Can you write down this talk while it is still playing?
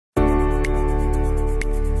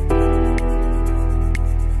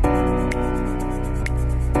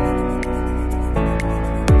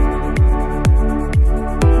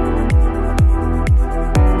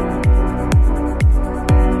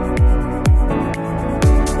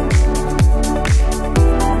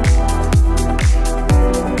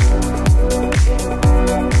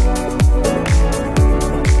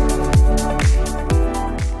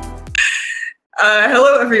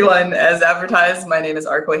everyone. As advertised, my name is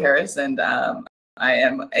Arquay Harris, and I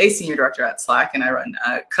am a senior director at Slack, and I run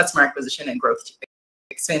customer acquisition and growth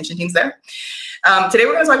expansion teams there. Today,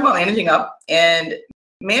 we're going to talk about managing up, and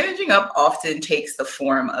managing up often takes the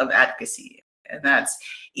form of advocacy, and that's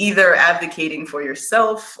either advocating for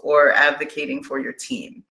yourself or advocating for your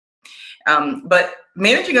team. But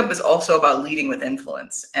managing up is also about leading with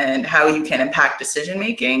influence and how you can impact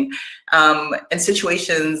decision-making in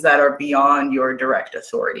situations that are beyond your direct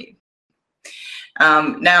authority.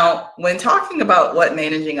 Now, when talking about what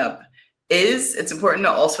managing up is, it's important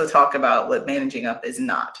to also talk about what managing up is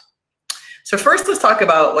not. So first, let's talk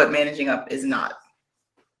about what managing up is not.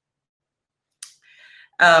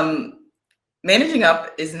 Managing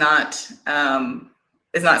up is not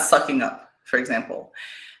sucking up, for example.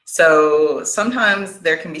 So sometimes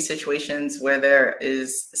there can be situations where there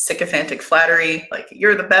is sycophantic flattery, like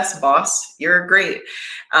you're the best boss, you're great.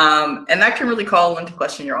 And that can really call into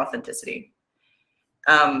question your authenticity.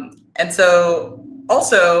 And so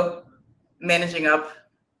also managing up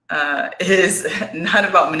is not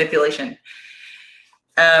about manipulation.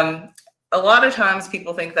 A lot of times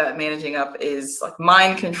people think that managing up is like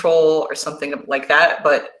mind control or something like that,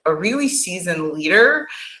 but a really seasoned leader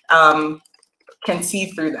can see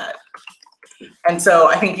through that. And so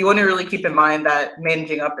I think you want to really keep in mind that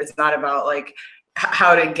managing up is not about like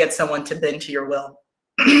how to get someone to bend to your will.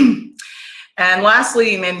 And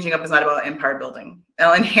lastly, managing up is not about empire building.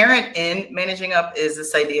 Now, inherent in managing up is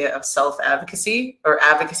this idea of self-advocacy or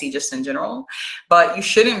advocacy just in general, but you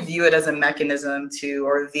shouldn't view it as a mechanism to,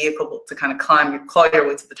 or a vehicle to kind of claw your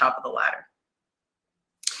way to the top of the ladder.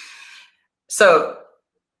 So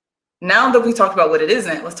now that we talked about what it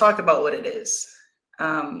isn't, let's talk about what it is.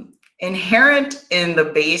 Inherent in the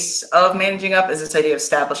base of managing up is this idea of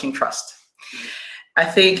establishing trust. I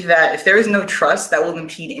think that if there is no trust, that will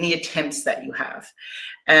impede any attempts that you have.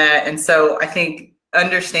 And so I think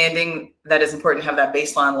understanding that it's important to have that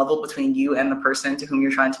baseline level between you and the person to whom you're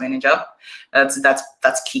trying to manage up,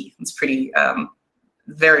 that's key. It's pretty,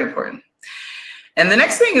 very important. And the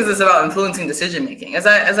next thing is about influencing decision-making. As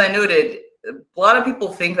I noted, a lot of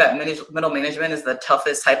people think that middle management is the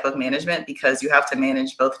toughest type of management because you have to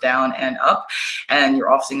manage both down and up, and you're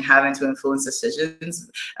often having to influence decisions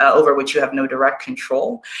over which you have no direct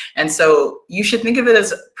control. And so you should think of it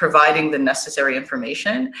as providing the necessary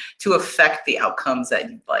information to affect the outcomes that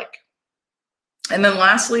you'd like. And then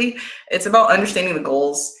lastly, it's about understanding the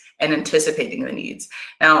goals and anticipating the needs.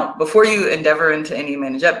 Now, before you endeavor into any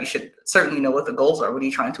manage up, you should certainly know what the goals are. What are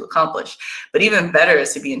you trying to accomplish? But even better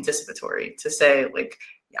is to be anticipatory, to say, like,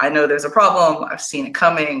 I know there's a problem, I've seen it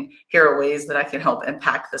coming, here are ways that I can help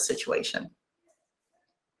impact the situation.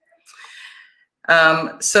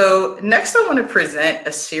 So next I want to present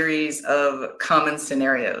a series of common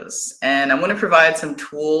scenarios, and I want to provide some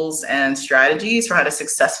tools and strategies for how to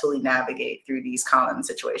successfully navigate through these common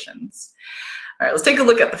situations. All right, let's take a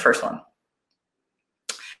look at the first one.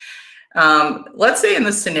 Let's say in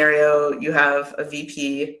this scenario, you have a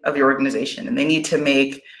VP of your organization and they need to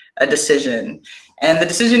make a decision. And the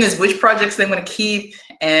decision is which projects they want to keep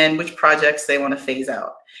and which projects they want to phase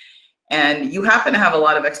out. And you happen to have a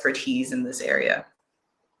lot of expertise in this area.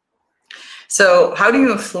 So how do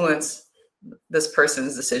you influence this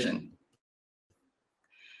person's decision?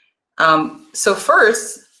 So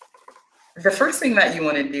first, the first thing that you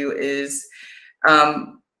want to do is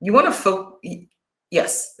you want to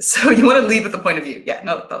yes. So you want to lead with the point of view. Yeah,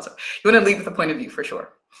 no, sorry. You want to lead with the point of view for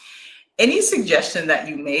sure. Any suggestion that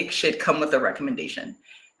you make should come with a recommendation.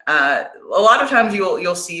 A lot of times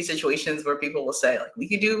you'll see situations where people will say, like, we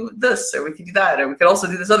could do this, or we could do that, or we could also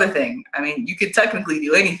do this other thing. I mean, you could technically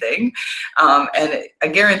do anything. And I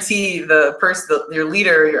guarantee your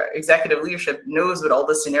leader, your executive leadership knows what all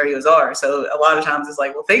the scenarios are. So a lot of times it's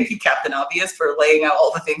like, well, thank you, Captain Obvious, for laying out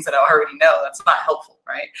all the things that I already know. That's not helpful,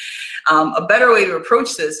 right? A better way to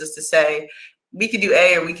approach this is to say, we could do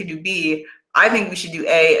A or we could do B. I think we should do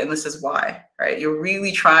A, and this is why, right? You're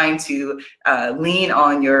really trying to lean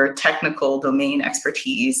on your technical domain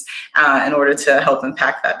expertise in order to help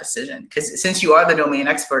impact that decision. Because since you are the domain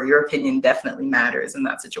expert, your opinion definitely matters in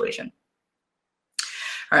that situation.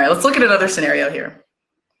 All right, let's look at another scenario here.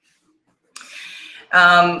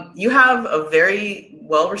 You have a very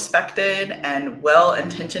well-respected and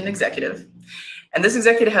well-intentioned executive. And this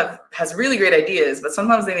executive has really great ideas, but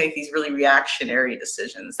sometimes they make these really reactionary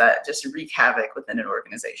decisions that just wreak havoc within an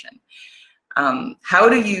organization. How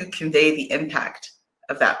do you convey the impact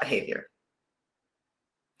of that behavior?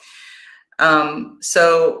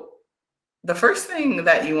 So the first thing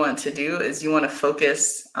that you want to do is you want to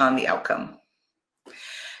focus on the outcome.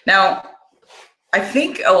 Now, I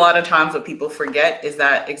think a lot of times what people forget is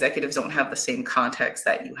that executives don't have the same context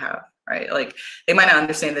that you have, right? Like they might not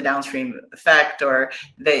understand the downstream effect, or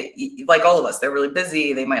they, like all of us, they're really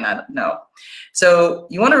busy, they might not know. So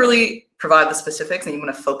you want to really provide the specifics, and you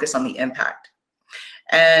want to focus on the impact.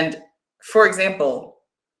 And for example,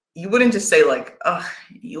 you wouldn't just say like, oh,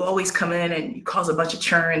 you always come in and you cause a bunch of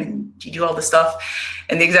churn and you do all this stuff.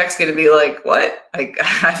 And the exec's going to be like, what? Like, I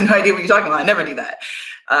have no idea what you're talking about. I never do that.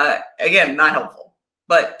 Again, not helpful.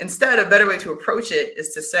 But instead, a better way to approach it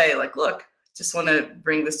is to say like, look, just want to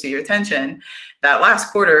bring this to your attention. That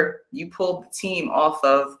last quarter, you pulled the team off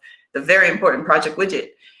of the very important project widget,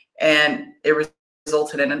 and it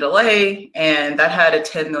resulted in a delay, and that had a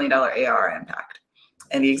 $10 million AR impact.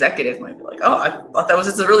 And the executive might be like, oh, I thought that was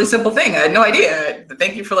just a really simple thing. I had no idea.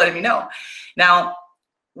 Thank you for letting me know. Now,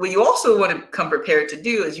 what you also want to come prepared to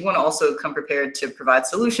do is you want to also come prepared to provide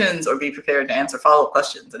solutions or be prepared to answer follow-up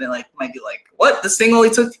questions. And it might be like, what? This thing only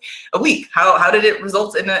took a week. How did it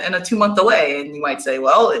result in a 2-month delay? And you might say,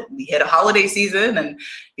 well, we hit a holiday season and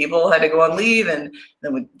people had to go on leave, and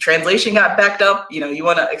then when translation got backed up, you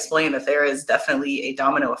want to explain that there is definitely a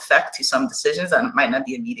domino effect to some decisions that might not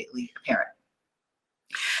be immediately apparent.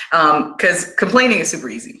 Because complaining is super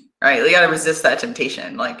easy, right? You got to resist that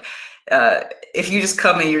temptation. Like, if you just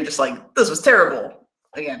come and you're just like, this was terrible,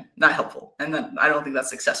 again, not helpful. And then I don't think that's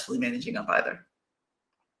successfully managing up either.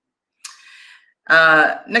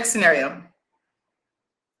 Next scenario.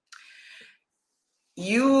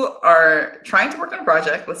 You are trying to work on a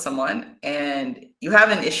project with someone and you have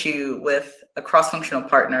an issue with a cross-functional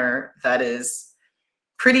partner that is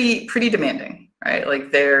pretty demanding, right?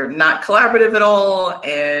 Like they're not collaborative at all.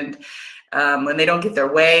 And when they don't get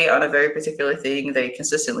their way on a very particular thing, they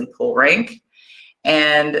consistently pull rank.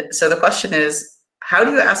 And so the question is, how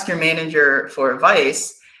do you ask your manager for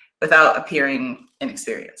advice without appearing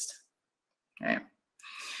inexperienced? Right.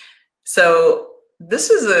 So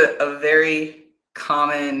this is a very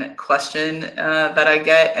common question that I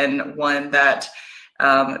get, and one that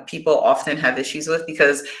people often have issues with,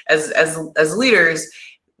 because as leaders,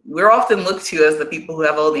 we're often looked to as the people who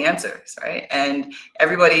have all the answers, right? And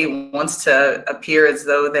everybody wants to appear as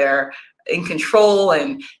though they're in control,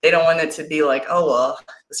 and they don't want it to be like, oh, well,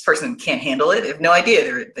 this person can't handle it. They have no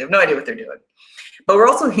idea. They have no idea what they're doing. But we're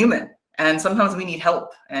also human, and sometimes we need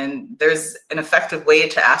help. And there's an effective way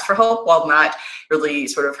to ask for help while not really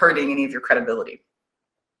sort of hurting any of your credibility.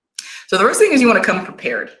 So the first thing is you want to come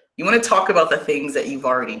prepared. You want to talk about the things that you've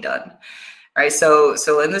already done. Right. So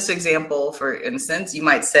in this example, for instance, you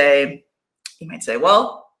might say,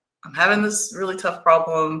 well, I'm having this really tough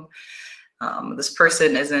problem. This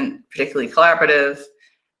person isn't particularly collaborative.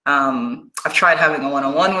 I've tried having a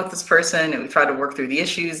one-on-one with this person, and we tried to work through the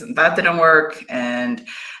issues, and that didn't work. And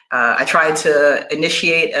I tried to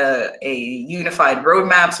initiate a unified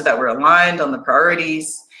roadmap so that we're aligned on the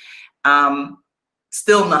priorities.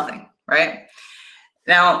 Still nothing, right?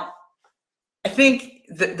 Now, I think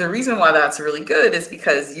the reason why that's really good is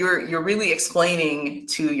because you're really explaining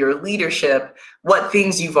to your leadership what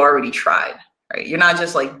things you've already tried, right? You're not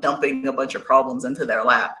just like dumping a bunch of problems into their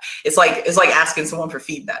lap. It's like asking someone for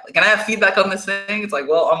feedback. Like, can I have feedback on this thing? It's like,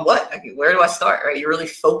 well, on what? Like, where do I start, right? You're really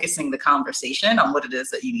focusing the conversation on what it is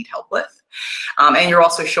that you need help with. And you're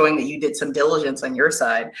also showing that you did some diligence on your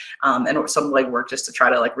side, and some legwork just to try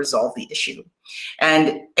to like resolve the issue.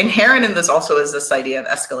 And inherent in this also is this idea of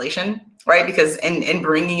escalation, right? Because in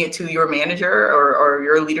bringing it to your manager or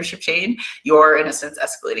your leadership chain, you're in a sense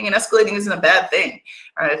escalating, and escalating isn't a bad thing.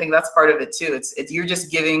 Right? I think that's part of it too. It's you're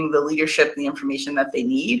just giving the leadership the information that they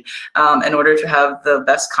need in order to have the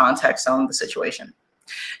best context on the situation.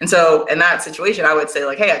 And so in that situation, I would say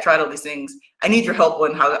like, hey, I tried all these things. I need your help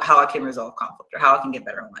on how I can resolve conflict, or how I can get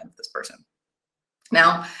better aligned with this person.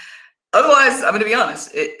 Now, otherwise, I'm going to be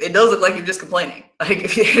honest, it does look like you're just complaining. Like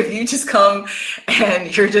if you just come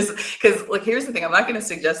and you're just, because like, here's the thing, I'm not going to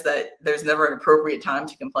suggest that there's never an appropriate time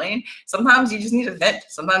to complain. Sometimes you just need a vent.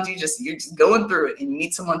 Sometimes you're just going through it and you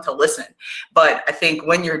need someone to listen. But I think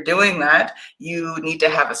when you're doing that, you need to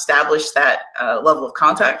have established that level of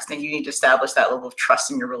context, and you need to establish that level of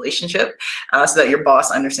trust in your relationship so that your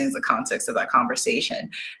boss understands the context of that conversation.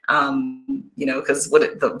 Because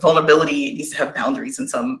the vulnerability needs to have boundaries in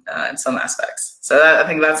some aspects. So I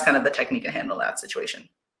think that's kind of the technique to handle that situation.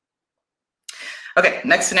 Okay,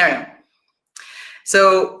 next scenario.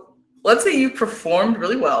 So let's say you performed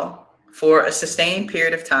really well for a sustained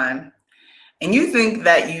period of time, and you think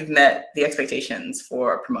that you've met the expectations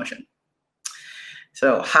for a promotion.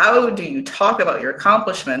 So how do you talk about your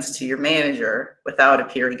accomplishments to your manager without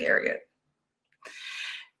appearing arrogant?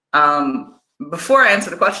 before I answer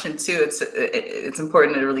the question too, it's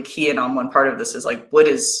important to really key in on one part of this is like, what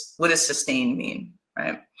does sustain mean,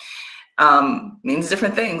 right? Means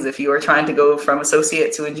different things. If you are trying to go from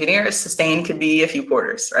associate to engineer, sustain could be a few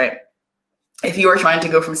quarters, right? If you are trying to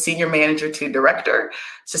go from senior manager to director,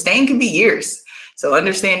 sustain can be years. So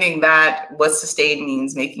understanding that what sustain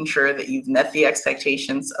means, making sure that you've met the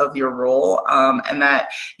expectations of your role, and that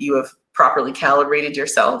you have properly calibrated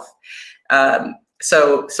yourself.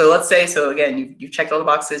 So let's say, so again, you've checked all the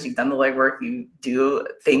boxes, you've done the legwork, you do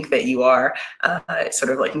think that you are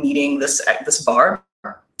sort of like meeting this bar.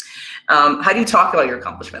 How do you talk about your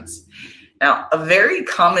accomplishments? Now, a very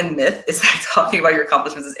common myth is that talking about your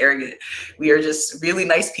accomplishments is arrogant. We are just really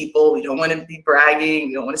nice people. We don't want to be bragging.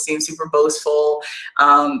 We don't want to seem super boastful.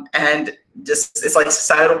 And just, it's like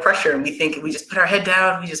societal pressure. And we think we just put our head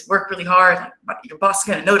down, we just work really hard. Like, your boss is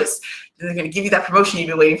going to notice. They're going to give you that promotion you've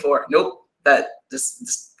been waiting for. Nope, that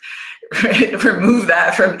just remove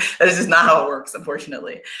that from, that is just not how it works,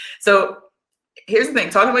 unfortunately. So here's the thing,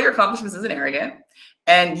 talking about your accomplishments isn't arrogant,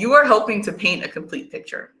 and you are helping to paint a complete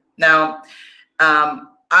picture. Now,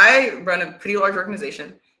 I run a pretty large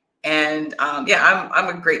organization, and yeah,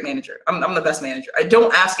 I'm a great manager. I'm the best manager. I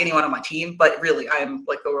don't ask anyone on my team, but really, I am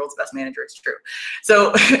like the world's best manager. It's true.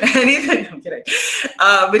 So, and even, I'm kidding.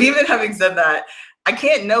 But even having said that, I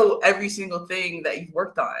can't know every single thing that you've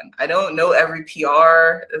worked on. I don't know every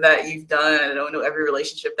PR that you've done. I don't know every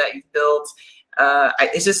relationship that you've built.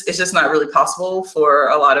 It's just not really possible for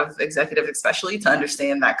a lot of executives, especially, to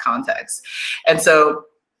understand that context. And so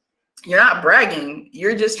you're not bragging.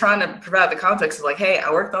 You're just trying to provide the context of like, hey,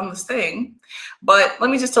 I worked on this thing, but let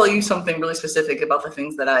me just tell you something really specific about the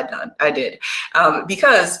things that I did.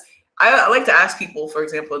 Because I like to ask people, for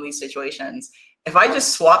example, in these situations, if I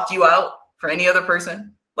just swapped you out for any other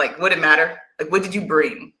person, like, would it matter? Like, what did you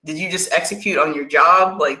bring? Did you just execute on your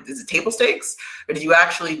job? Like, is it table stakes? Or did you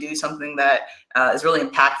actually do something that is really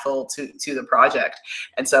impactful to the project?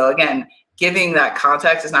 And so again, giving that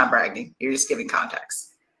context is not bragging. You're just giving context.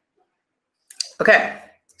 Okay,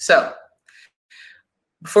 so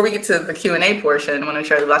before we get to the Q&A portion, I want to make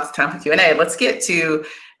sure I have lots of time for Q&A. Let's get to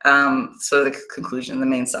sort of the conclusion, the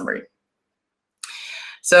main summary.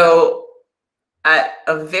 So at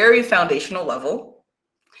a very foundational level,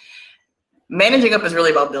 managing up is really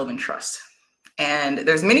about building trust. And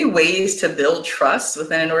there's many ways to build trust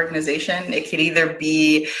within an organization. It could either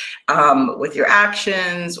be with your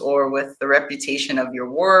actions, or with the reputation of your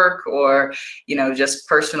work, or, you know, just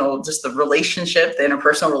personal, just the relationship, the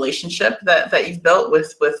interpersonal relationship that you've built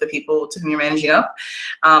with the people to whom you're managing up.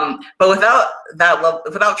 But without that level,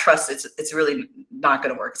 without trust, it's really not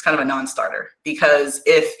going to work. It's kind of a non-starter, because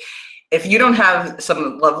if you don't have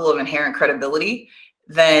some level of inherent credibility,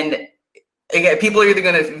 then again, people are either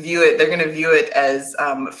going to view it, they're going to view it as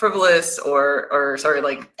frivolous, or sorry,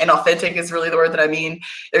 like inauthentic is really the word that I mean.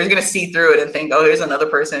 They're going to see through it and think, oh, here's another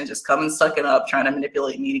person just coming, sucking up, trying to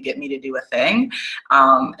manipulate me to get me to do a thing.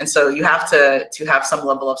 And so you have to have some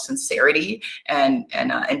level of sincerity and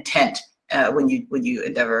intent when you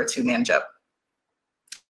endeavor to manage up.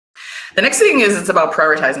 The next thing is, it's about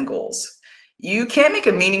prioritizing goals. You can't make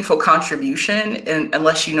a meaningful contribution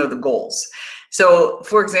unless you know the goals. So,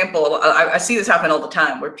 for example, I see this happen all the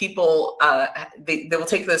time, where people they will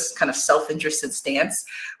take this kind of self-interested stance,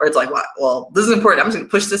 where it's like, well, this is important. I'm just gonna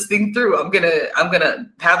push this thing through. I'm gonna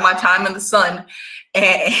have my time in the sun,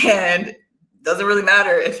 and doesn't really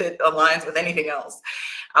matter if it aligns with anything else.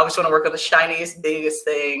 I just want to work on the shiniest, biggest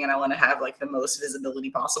thing, and I want to have like the most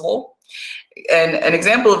visibility possible. And an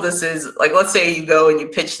example of this is, like, let's say you go and you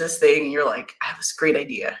pitch this thing, and you're like, I have this great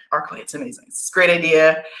idea, Arquay, it's amazing. It's this great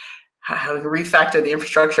idea. How we can refactor the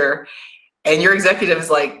infrastructure, and your executive is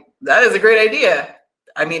like, that is a great idea.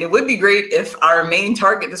 I mean, it would be great if our main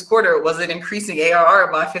target this quarter wasn't increasing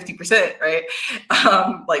ARR by 50%, right?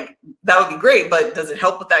 Like, that would be great, but does it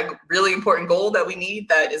help with that really important goal that we need,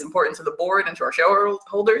 that is important to the board and to our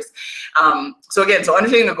shareholders? So again, so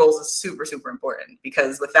understanding the goals is super, super important,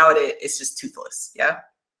 because without it, it's just toothless, yeah?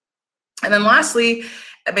 And then lastly,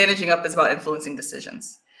 managing up is about influencing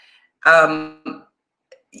decisions.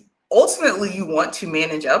 Ultimately, you want to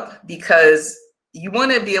manage up because you want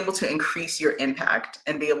to be able to increase your impact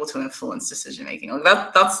and be able to influence decision making.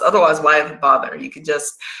 Like that's otherwise, why bother? You could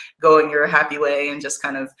just go in your happy way and just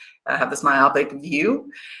kind of have this myopic view.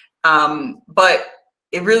 But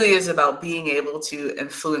it really is about being able to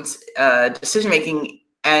influence decision making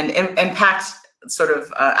and impact sort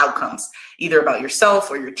of outcomes, either about yourself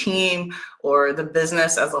or your team or the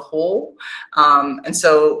business as a whole. And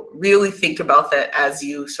so really think about that as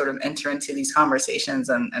you sort of enter into these conversations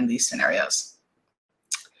and these scenarios.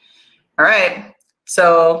 All right,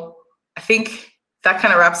 so I think that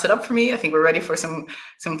kind of wraps it up for me. I think we're ready for some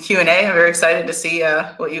Q&A. I'm very excited to see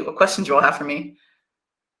what questions you all have for me.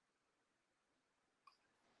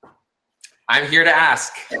 I'm here to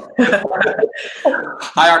ask.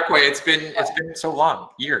 Hi, Arquay. It's been so long,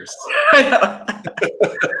 years.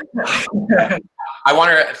 I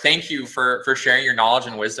want to thank you for sharing your knowledge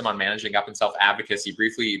and wisdom on managing up and self-advocacy.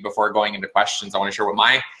 Briefly, before going into questions, I want to share what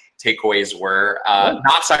my takeaways were.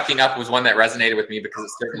 Not sucking up was one that resonated with me because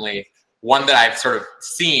it's certainly one that I've sort of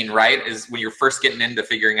seen, right, is when you're first getting into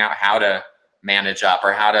figuring out how to manage up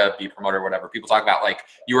or how to be promoted or whatever. People talk about, like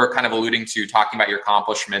you were kind of alluding to, talking about your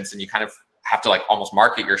accomplishments, and you kind of have to like almost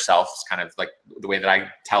market yourself. It's kind of like the way that I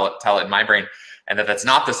tell it in my brain, and that's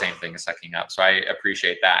not the same thing as sucking up. So I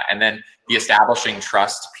appreciate that. And then the establishing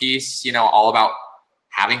trust piece, you know, all about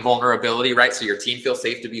having vulnerability, right? So your team feels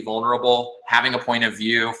safe to be vulnerable, having a point of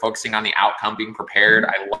view, focusing on the outcome, being prepared.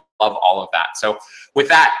 I love all of that. So with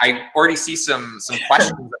that, I already see some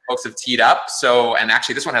questions that folks have teed up. So, and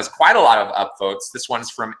actually this one has quite a lot of upvotes. This one's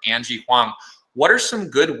from Angie Huang. What are some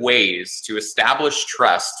good ways to establish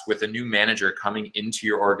trust with a new manager coming into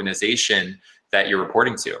your organization that you're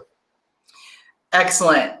reporting to?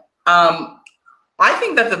 Excellent. I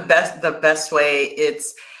think that the best way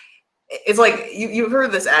it's like you've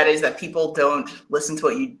heard this adage that people don't listen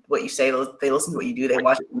to what you say, they listen to what you do, they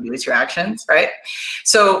watch what you do with your actions, right?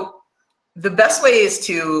 So the best way is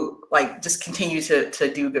to like just continue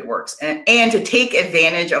to do good works and to take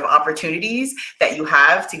advantage of opportunities that you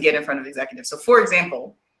have to get in front of executives. So for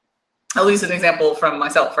example, I'll use an example from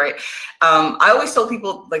myself, right? I always tell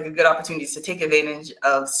people like a good opportunity is to take advantage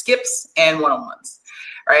of skips and one-on-ones,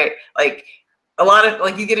 right? Like a lot of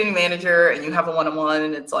like you get a new manager and you have a one-on-one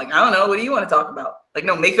and it's like, I don't know, what do you want to talk about? Like,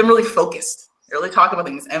 no, make them really focused. Really talk about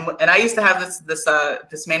things. And I used to have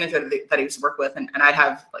this manager that I used to work with, and I'd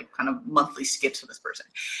have like kind of monthly skips with this person.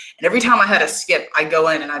 And every time I had a skip, I'd go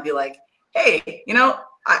in and I'd be like, hey, you know,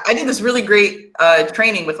 I did this really great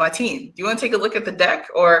training with my team. Do you want to take a look at the deck?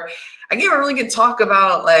 Or I gave a really good talk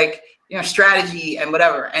about like, you know, strategy and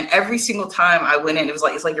whatever. And every single time I went in, it's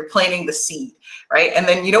like you're planting the seed, right? And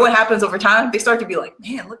then you know what happens over time? They start to be like,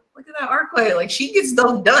 man, look at that Arquay. Like she gets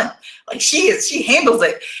stuff done. Like she handles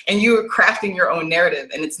it. And you're crafting your own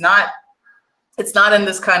narrative. And it's not in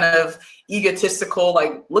this kind of egotistical,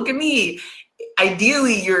 like, look at me.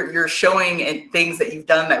 Ideally, you're showing things that you've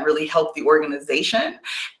done that really help the organization,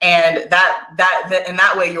 and that in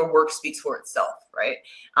that way your work speaks for itself, right?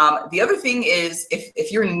 The other thing is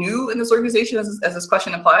if you're new in this organization, as this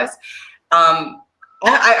question implies,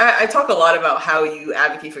 I talk a lot about how you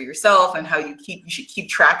advocate for yourself and how you should keep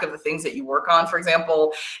track of the things that you work on, for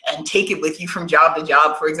example, and take it with you from job to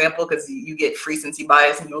job, for example, because you get recency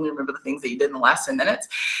bias and you only remember the things that you did in the last 10 minutes.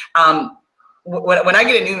 When I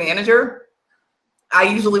get a new manager, I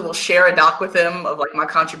usually will share a doc with them of like my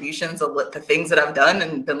contributions of the things that I've done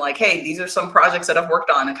and been like, hey, these are some projects that I've worked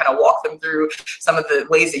on, and kind of walk them through some of the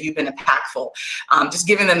ways that you've been impactful, just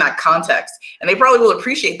giving them that context. And they probably will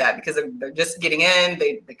appreciate that because they're just getting in,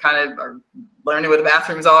 they kind of are learning where the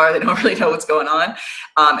bathrooms are, they don't really know what's going on.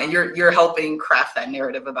 And you're helping craft that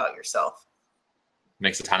narrative about yourself.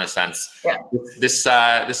 Makes a ton of sense. Yeah. This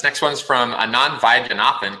next one's from Anand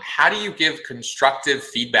Vaidyanathan. How do you give constructive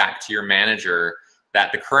feedback to your manager that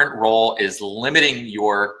the current role is limiting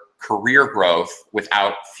your career growth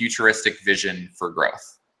without futuristic vision for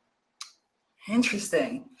growth?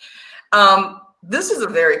 Interesting. This is a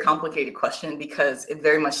very complicated question because it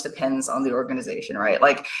very much depends on the organization, right?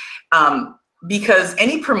 Like, because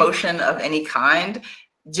any promotion of any kind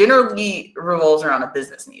generally revolves around a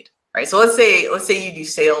business need. Right. So let's say you do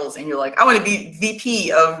sales and you're like, I want to be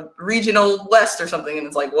VP of Regional West or something. And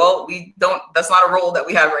it's like, well, that's not a role that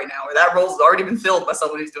we have right now, or that role's already been filled by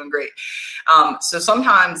someone who's doing great. So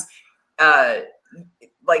sometimes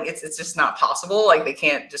like it's just not possible. Like they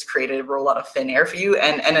can't just create a role out of thin air for you.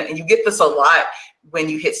 And you get this a lot when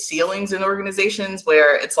you hit ceilings in organizations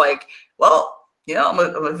where it's like, well, you know,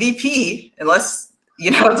 I'm a VP unless, you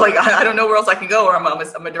know, it's like, I don't know where else I can go, or I'm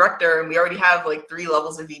a director and we already have like 3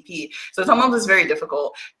 levels of VP. So sometimes it's very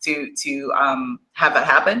difficult to have that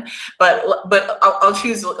happen. But I'll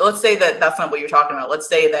choose, let's say that that's not what you're talking about. Let's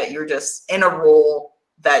say that you're just in a role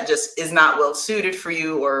that just is not well suited for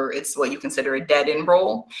you, or it's what you consider a dead end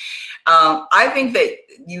role. I think that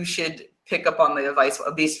you should pick up on the advice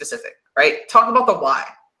of be specific, right? Talk about the why.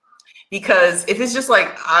 Because if it's just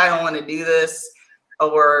like, I don't want to do this,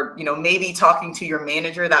 or, you know, maybe talking to your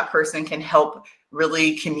manager, that person can help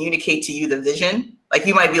really communicate to you the vision. Like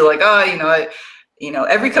you might be like, oh, You know,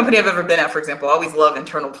 every company I've ever been at, for example, I always love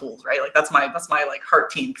internal tools, right? Like that's my like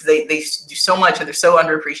heart team, because they do so much and they're so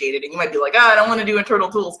underappreciated. And you might be like, I don't want to do internal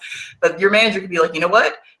tools, but your manager could be like, you know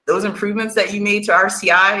what? Those improvements that you made to our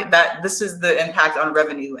CI, that this is the impact on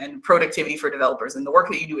revenue and productivity for developers, and the work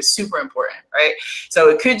that you do is super important, right? So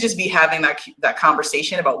it could just be having that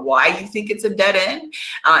conversation about why you think it's a dead end,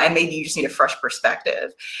 and maybe you just need a fresh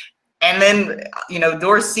perspective. And then, you know,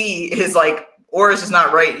 door C is like, or it's just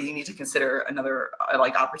not right, and you need to consider another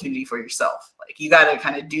like opportunity for yourself. Like you got to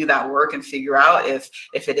kind of do that work and figure out if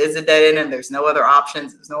it is a dead end and there's no other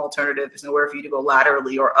options, there's no alternative, there's nowhere for you to go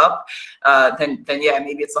laterally or up, then yeah,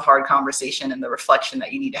 maybe it's the hard conversation and the reflection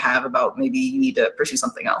that you need to have about maybe you need to pursue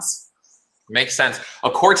something else. Makes sense. A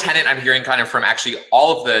core tenet I'm hearing kind of from actually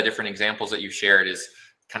all of the different examples that you shared is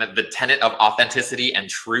kind of the tenet of authenticity and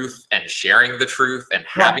truth and sharing the truth and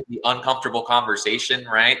having the uncomfortable conversation,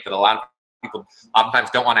 right? That a lot of people oftentimes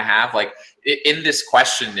don't want to have. Like in this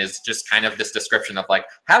question is just kind of this description of like,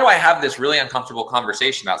 how do I have this really uncomfortable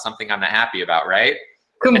conversation about something I'm not happy about, right?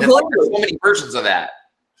 Completely. Like, there's so many versions of that.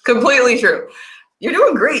 Completely true. You're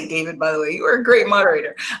doing great, David, by the way. You are a great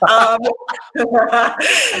moderator.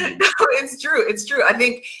 It's true. It's true. I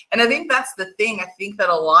think that's the thing. I think that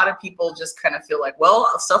a lot of people just kind of feel like, well,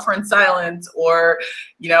 I'll suffer in silence, or,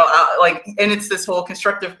 you know, like, and it's this whole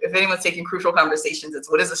constructive, if anyone's taking crucial conversations,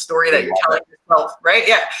 it's what is the story that you're telling yourself, right?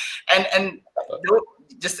 Yeah. And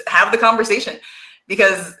just have the conversation,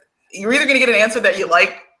 because you're either going to get an answer that you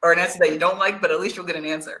like or an answer that you don't like, but at least you'll get an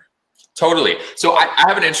answer. Totally. So I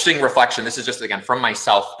have an interesting reflection. This is just, again, from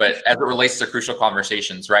myself, but as it relates to crucial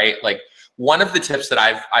conversations, right? Like one of the tips that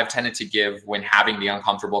I've tended to give when having the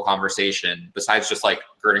uncomfortable conversation, besides just like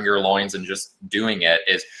girding your loins and just doing it,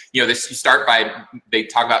 is, you know, you start by, they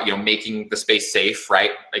talk about, you know, making the space safe,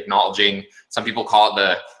 right? Acknowledging, some people call it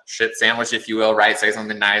the shit sandwich, if you will, right? Say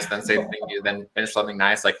something nice, then say something, then finish something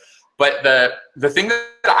nice. Like, but the thing that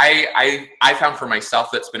I found for myself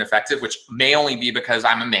that's been effective, which may only be because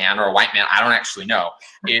I'm a man or a white man, I don't actually know,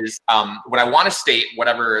 is when I want to state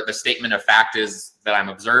whatever the statement of fact is that I'm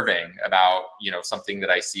observing about, you know, something that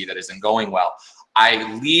I see that isn't going well,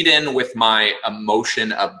 I lead in with my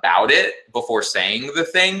emotion about it before saying the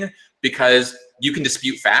thing, because you can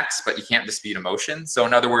dispute facts, but you can't dispute emotion. So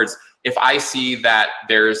in other words, if I see that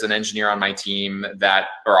there's an engineer on my team that,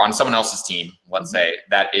 or on someone else's team, let's say,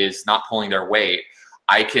 that is not pulling their weight,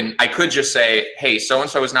 I could just say, hey,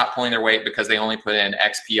 so-and-so is not pulling their weight because they only put in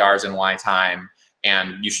X PRs in Y time,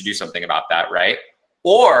 and you should do something about that, right?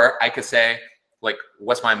 Or I could say, like,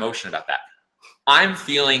 what's my emotion about that? I'm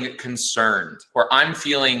feeling concerned, or I'm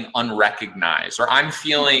feeling unrecognized, or I'm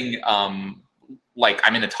feeling like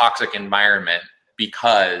I'm in a toxic environment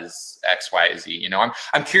because X, Y, Z. You know,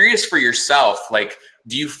 I'm curious for yourself, like,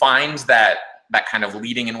 do you find that kind of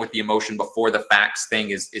leading in with the emotion before the facts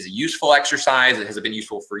thing is a useful exercise? Has it been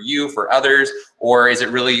useful for you, for others, or is it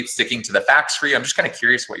really sticking to the facts for you? I'm just kind of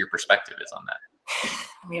curious what your perspective is on that.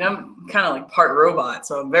 I mean, I'm kind of like part robot,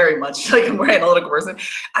 so I'm very much like a more analytical person.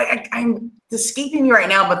 I'm escaping me right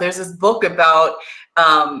now, but there's this book about,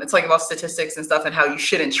 it's like about statistics and stuff and how you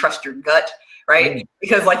shouldn't trust your gut, right?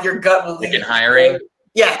 Because like your gut will lead in hiring.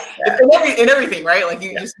 Yeah, in everything, right? Like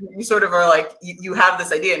you sort of are like, you have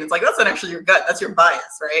this idea and it's like, that's not actually your gut, that's your bias,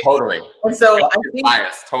 right? Totally. And so I think,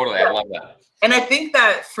 bias, totally, I love that. And I think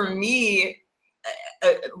that for me,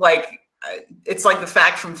 it's like the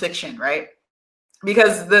fact from fiction, right?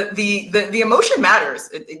 Because the emotion matters.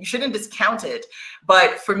 You shouldn't discount it.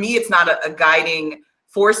 But for me, it's not a guiding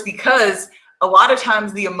force, because a lot of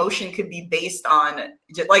times the emotion could be based on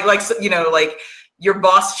you know, like your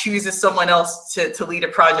boss chooses someone else to lead a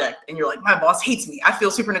project and you're like, my boss hates me, I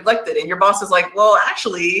feel super neglected. And your boss is like, well,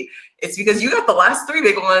 actually, it's because you got the last 3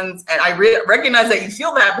 big ones, and I recognize that you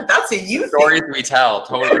feel that, but that's a you stories we tell,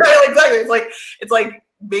 totally. Exactly. It's like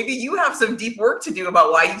maybe you have some deep work to do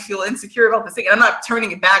about why you feel insecure about this thing. And I'm not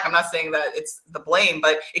turning it back. I'm not saying that it's the blame,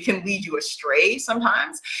 but it can lead you astray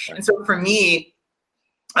sometimes. Right. And so for me,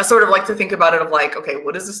 I sort of like to think about it of like, okay,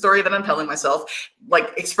 what is the story that I'm telling myself?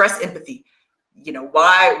 Like, express empathy. You know,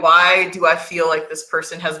 why do I feel like this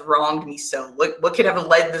person has wronged me so? What could have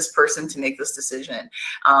led this person to make this decision?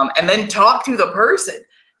 And then talk to the person,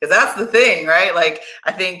 because that's the thing, right? Like,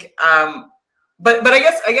 I think, but I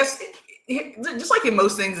guess just like in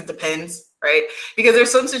most things, it depends, right? Because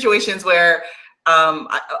there's some situations where on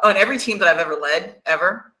every team that I've ever led,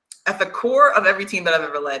 at the core of every team that I've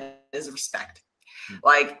ever led is respect.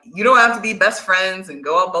 Like, you don't have to be best friends and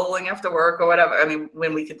go out bowling after work or whatever. I mean,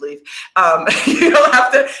 when we could leave, you don't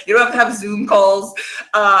have to have Zoom calls,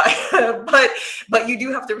 but you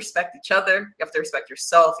do have to respect each other. You have to respect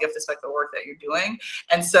yourself. You have to respect the work that you're doing.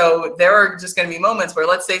 And so there are just going to be moments where,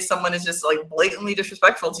 let's say someone is just like blatantly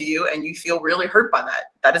disrespectful to you and you feel really hurt by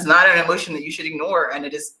that. That is not an emotion that you should ignore, and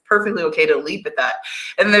it is perfectly okay to leave at that.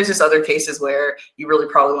 And then there's just other cases where you really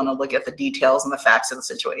probably want to look at the details and the facts of the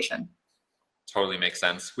situation. Totally makes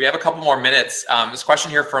sense. We have a couple more minutes. This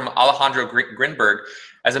question here from Alejandro Grinberg.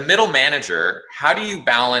 As a middle manager, how do you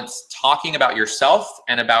balance talking about yourself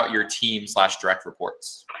and about your team / direct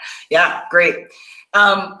reports? Yeah, great.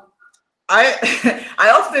 I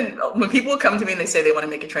often, when people come to me and they say they want to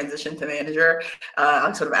make a transition to manager, I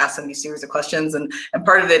sort of ask them these series of questions. And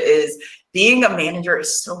part of it is, being a manager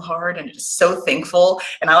is so hard and it's so thankful.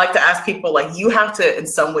 And I like to ask people, like, you have to, in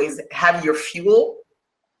some ways, have your fuel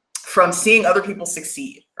from seeing other people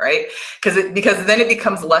succeed, right? Because then it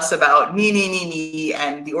becomes less about me,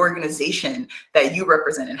 and the organization that you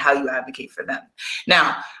represent and how you advocate for them.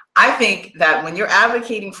 Now, I think that when you're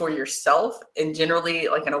advocating for yourself, and generally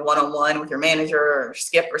like in a one-on-one with your manager or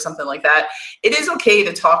Skip or something like that, it is okay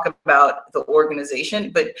to talk about the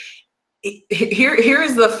organization, but here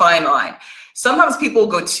is the fine line. Sometimes people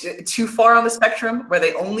go too far on the spectrum where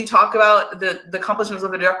they only talk about the accomplishments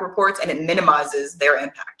of the direct reports, and it minimizes their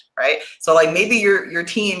impact, right? So like, maybe your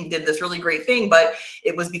team did this really great thing, but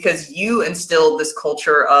it was because you instilled this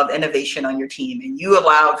culture of innovation on your team, and you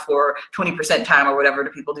allowed for 20% time or whatever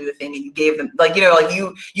to people do the thing, and you gave them, like,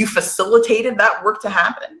 you facilitated that work to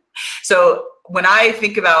happen. So when I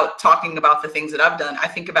think about talking about the things that I've done, I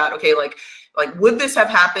think about, okay, like would this have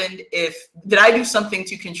happened did I do something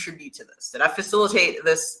to contribute to this? Did I facilitate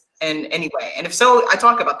this in any way? And if so, I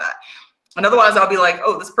talk about that. And otherwise I'll be like,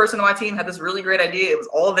 oh, this person on my team had this really great idea. It was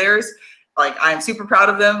all theirs. Like, I'm super proud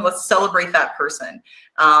of them. Let's celebrate that person.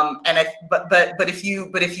 But if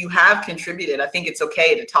you have contributed, I think it's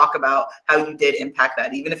okay to talk about how you did impact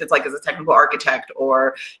that, even if it's like as a technical architect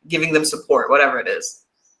or giving them support, whatever it is.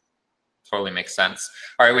 Totally makes sense.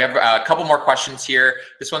 All right, we have a couple more questions here.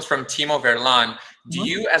 This one's from Timo Verlan. Do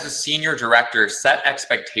you, as a senior director, set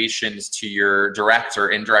expectations to your direct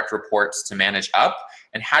or indirect reports to manage up?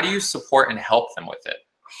 And how do you support and help them with it?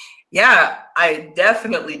 Yeah, I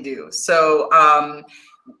definitely do. So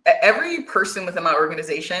every person within my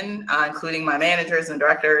organization, including my managers and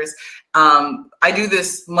directors, I do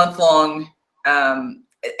this month-long,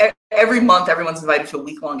 every month, everyone's invited to a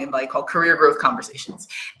week-long invite called Career Growth Conversations.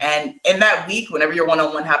 And in that week, whenever your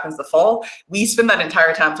one-on-one happens to fall, we spend that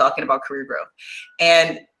entire time talking about career growth.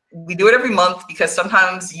 And we do it every month because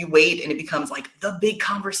sometimes you wait and it becomes like the big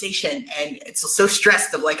conversation, and it's so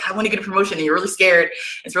stressed of like, I want to get a promotion, and you're really scared,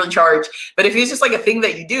 it's really charged. But if it's just like a thing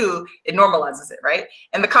that you do, it normalizes it, right?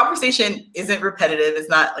 And the conversation isn't repetitive. It's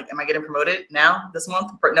not like, am I getting promoted now this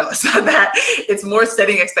month? No, it's not that. It's more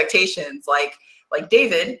setting expectations. Like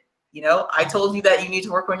David, I told you that you need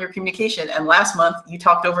to work on your communication, and last month you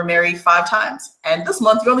talked over Mary 5 times, and this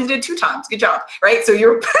month you only did 2 times. Good job, right? So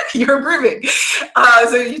you're improving.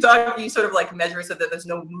 So you sort of like measure so that there's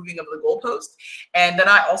no moving of the goalpost. And then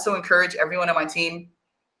I also encourage everyone on my team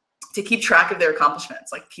to keep track of their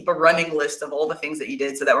accomplishments, like keep a running list of all the things that you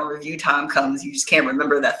did, so that when review time comes, you just can't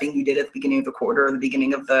remember that thing you did at the beginning of the quarter or the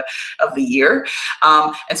beginning of the year.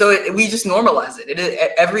 And so we just normalize it. It is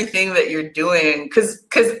everything that you're doing, because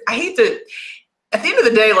I hate to, at the end of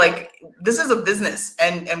the day, like, this is a business,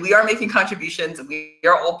 and we are making contributions, and we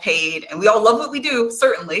are all paid, and we all love what we do,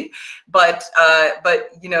 certainly. But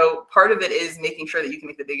part of it is making sure that you can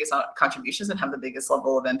make the biggest contributions and have the biggest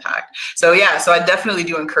level of impact. So yeah, so I definitely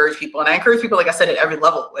do encourage people, and I encourage people, like I said, at every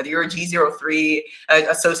level, whether you're a G03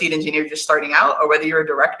 associate engineer just starting out, or whether you're a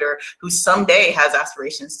director who someday has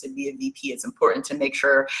aspirations to be a VP. It's important to make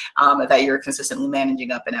sure that you're consistently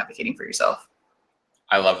managing up and advocating for yourself.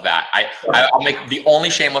 I love that. I'll make the only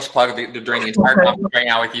shameless plug during the entire conference right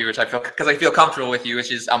now with you, which I feel comfortable with you,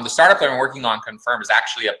 which is the startup that I'm working on, Confirm, is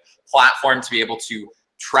actually a platform to be able to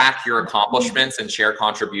track your accomplishments and share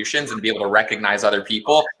contributions and be able to recognize other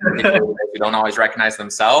people who don't always recognize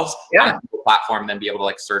themselves. Yeah. On a platform, then be able to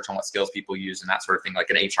like search on what skills people use and that sort of thing, like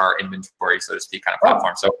an HR inventory, so to speak, kind of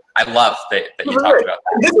platform. So I love that you talked about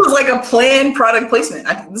that. This was like a planned product placement.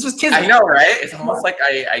 This was kids. I know, right? It's almost like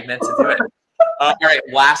I meant to do it. All right,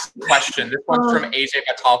 last question. This one's from AJ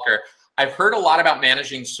Batalker. I've heard a lot about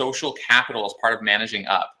managing social capital as part of managing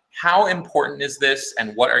up. How important is this,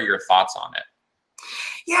 and what are your thoughts on it?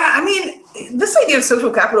 Yeah, I mean, this idea of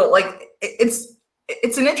social capital, like, it's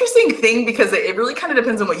it's an interesting thing because it really kind of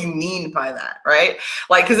depends on what you mean by that, right?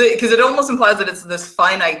 Like, because it almost implies that it's this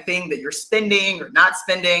finite thing that you're spending or not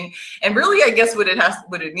spending, and really, I guess what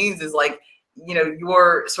it means is like, you know,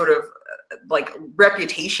 your sort of like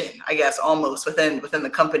reputation, I guess, almost within the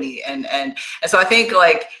company, and so I think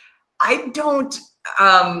like I don't.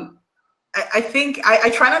 I think I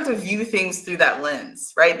try not to view things through that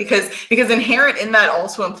lens, right? Because inherent in that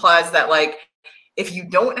also implies that like, if you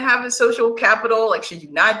don't have a social capital, like, should you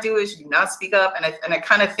not do it? Should you not speak up? And I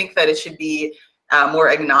kind of think that it should be more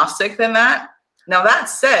agnostic than that. Now, that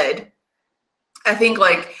said, I think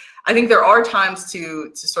there are times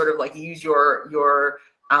to sort of like use your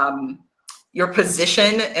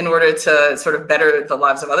position in order to sort of better the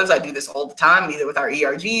lives of others. I do this all the time, either with our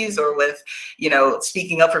ERGs or with, you know,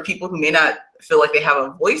 speaking up for people who may not feel like they have a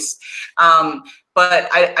voice. But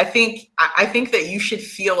I think that you should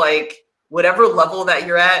feel like whatever level that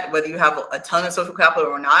you're at, whether you have a ton of social capital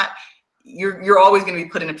or not, you're always going to be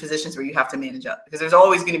put in positions where you have to manage up, because there's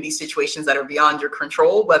always going to be situations that are beyond your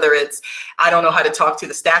control, whether it's, I don't know how to talk to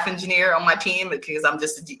the staff engineer on my team because I'm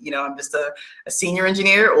just a senior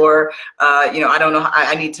engineer, or you know, I don't know,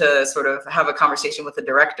 I need to sort of have a conversation with the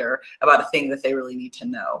director about a thing that they really need to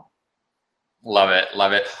know. Love it.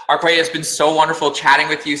 Love it. Arquay, it's been so wonderful chatting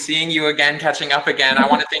with you, seeing you again, catching up again. I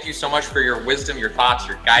want to thank you so much for your wisdom, your thoughts,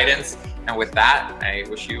 your guidance. And with that, I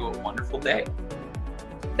wish you a wonderful day.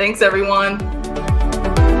 Thanks, everyone.